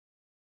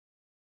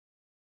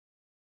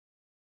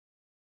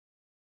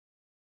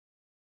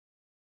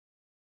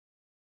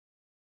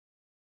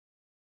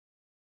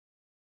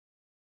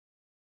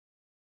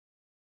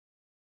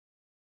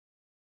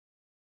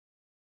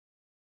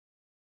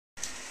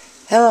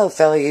Hello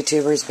fellow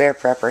YouTubers,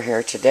 BexarPrepper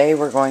here. Today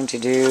we're going to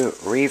do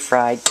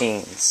refried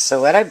beans. So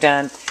what I've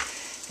done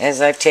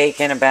is I've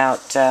taken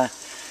about,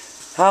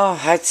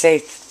 I'd say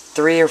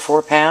 3 or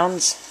 4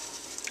 pounds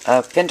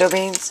of pinto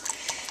beans,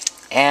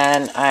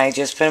 and I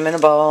just put them in a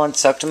bowl and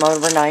soaked them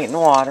overnight in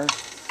water.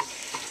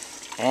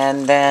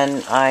 And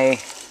then I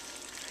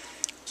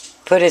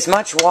put as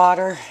much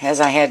water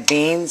as I had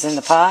beans in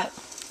the pot,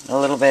 a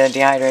little bit of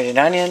dehydrated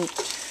onion,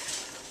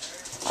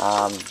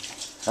 a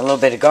little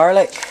bit of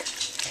garlic,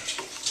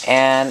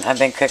 and I've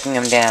been cooking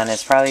them down.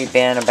 It's probably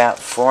been about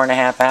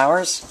 4.5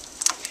 hours.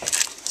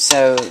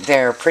 So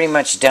they're pretty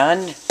much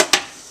done.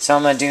 So what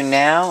I'm going to do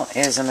now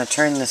is I'm going to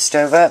turn the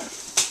stove up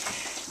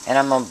and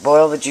I'm going to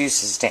boil the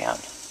juices down.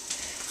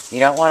 You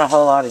don't want a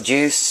whole lot of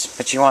juice,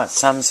 but you want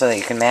some so that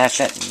you can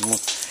mash it.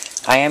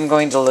 I am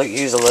going to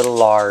use a little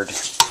lard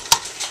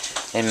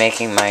in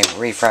making my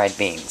refried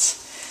beans.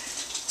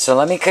 So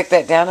let me cook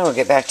that down and we'll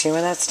get back to you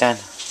when that's done.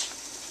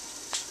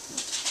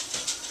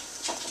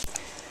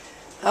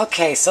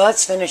 Okay, so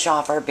let's finish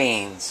off our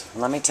beans.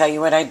 Let me tell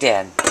you what I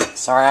did.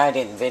 Sorry I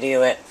didn't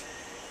video it.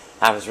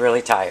 I was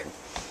really tired.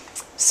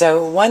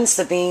 So once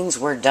the beans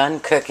were done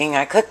cooking,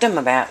 I cooked them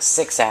about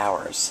 6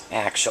 hours,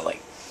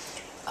 actually.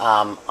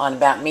 On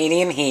about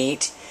medium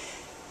heat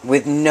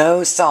with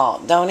no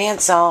salt. Don't add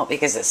salt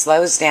because it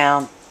slows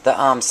down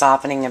the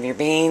softening of your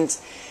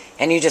beans,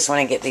 and you just want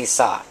to get these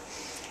soft.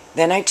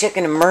 Then I took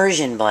an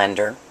immersion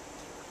blender,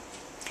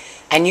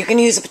 and you can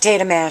use a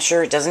potato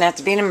masher. It doesn't have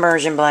to be an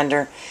immersion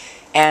blender.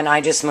 And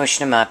I just mushed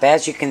them up.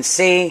 As you can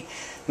see,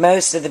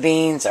 most of the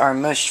beans are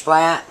mushed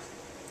flat.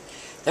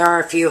 There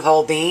are a few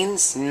whole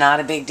beans, not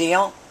a big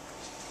deal.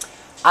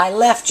 I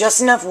left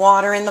just enough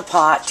water in the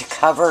pot to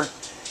cover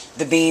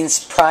the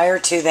beans prior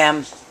to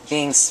them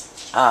being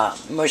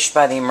mushed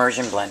by the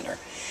immersion blender.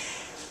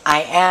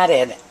 I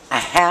added a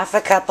half a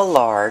cup of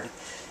lard,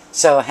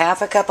 so a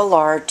half a cup of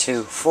lard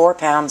to 4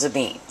 pounds of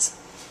beans,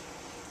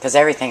 because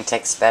everything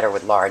tastes better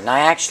with lard. And I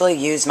actually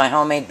used my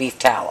homemade beef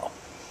tallow.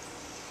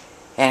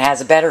 It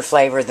has a better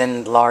flavor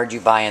than the lard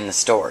you buy in the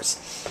stores.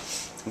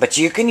 But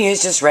you can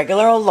use just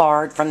regular old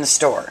lard from the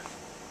store.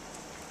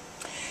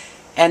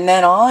 And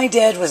then all I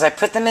did was I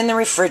put them in the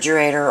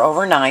refrigerator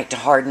overnight to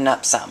harden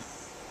up some.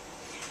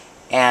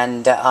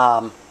 And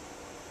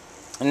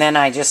then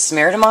I just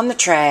smeared them on the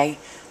tray.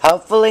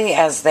 Hopefully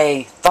as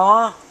they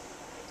thaw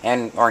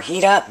or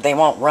heat up, they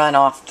won't run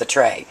off the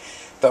tray.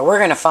 But we're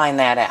going to find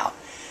that out.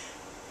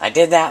 I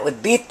did that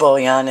with beef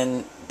bouillon,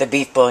 and the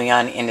beef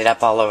bouillon ended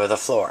up all over the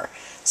floor.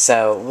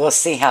 So we'll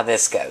see how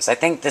this goes. I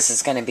think this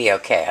is going to be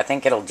okay. I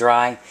think it'll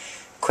dry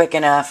quick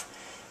enough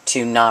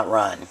to not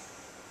run.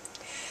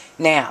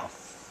 Now,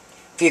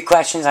 a few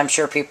questions I'm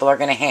sure people are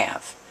going to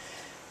have.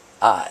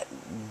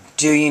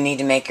 Do you need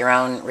to make your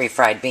own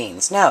refried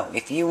beans? No.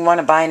 If you want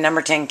to buy a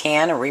number 10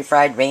 can of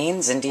refried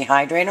beans and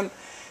dehydrate them,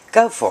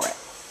 go for it.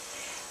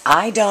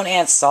 I don't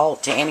add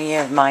salt to any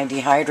of my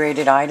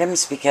dehydrated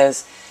items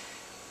because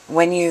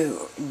when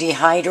you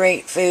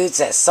dehydrate foods,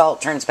 that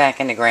salt turns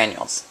back into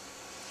granules.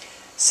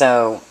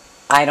 So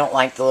I don't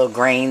like the little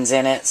grains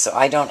in it, so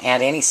I don't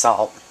add any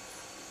salt.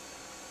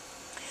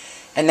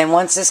 And then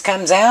once this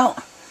comes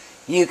out,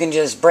 you can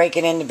just break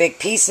it into big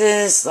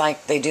pieces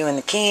like they do in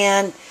the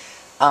can,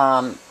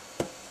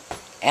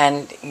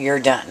 and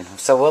you're done.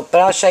 So but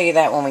I'll show you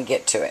that when we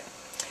get to it.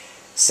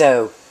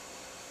 So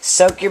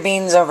soak your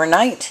beans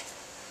overnight.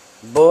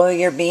 Boil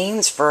your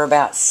beans for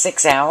about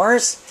 6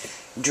 hours.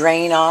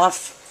 Drain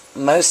off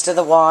most of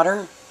the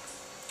water,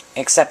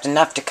 except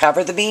enough to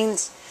cover the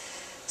beans.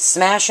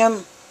 Smash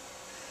them,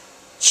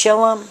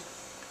 chill them,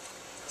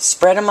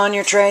 spread them on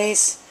your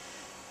trays,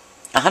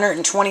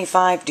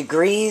 125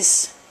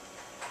 degrees,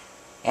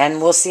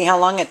 and we'll see how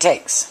long it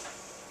takes.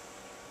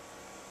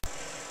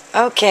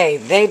 Okay,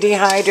 they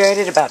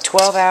dehydrated about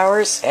 12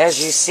 hours.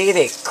 As you see,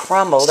 they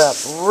crumbled up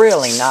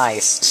really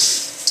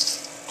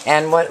nice.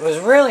 And what was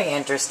really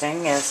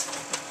interesting is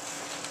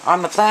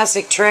on the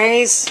plastic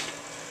trays,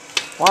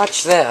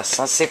 watch this.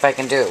 Let's see if I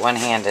can do it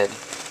one-handed.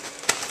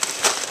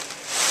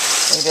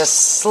 They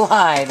just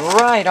slide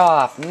right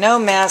off. No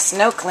mess,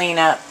 no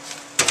cleanup.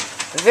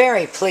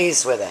 Very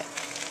pleased with it.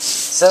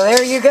 So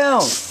there you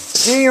go.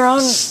 Do your own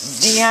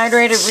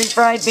dehydrated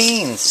refried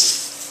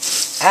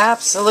beans.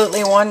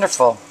 Absolutely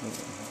wonderful.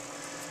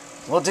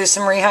 We'll do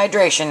some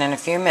rehydration in a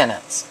few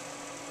minutes.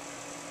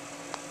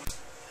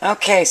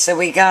 Okay, so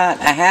we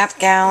got a half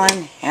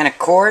gallon and a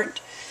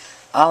quart.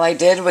 All I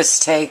did was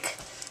take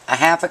a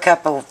half a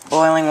cup of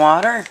boiling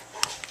water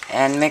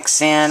and mix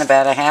in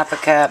about a half a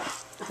cup,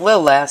 a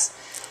little less,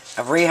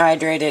 of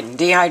dehydrated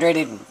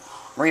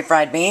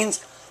refried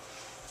beans.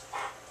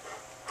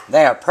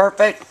 They are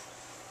perfect.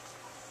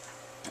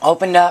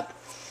 Opened up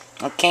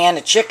a can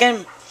of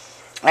chicken,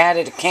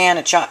 added a can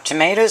of chopped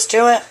tomatoes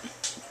to it,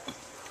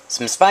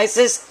 some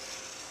spices,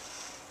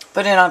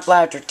 put it on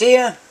flour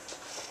tortilla,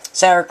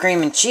 sour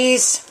cream and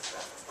cheese.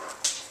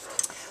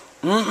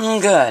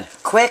 Good.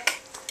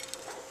 Quick.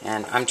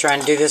 And I'm trying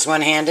to do this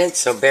one-handed,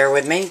 so bear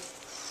with me.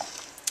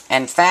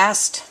 And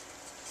fast.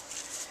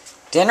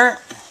 Dinner.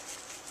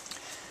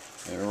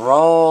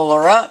 Roll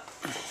her up.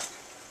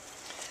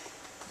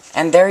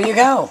 And there you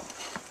go.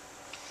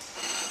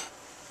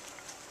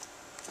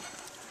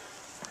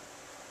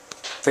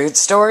 Food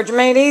storage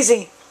made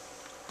easy.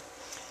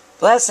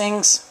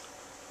 Blessings.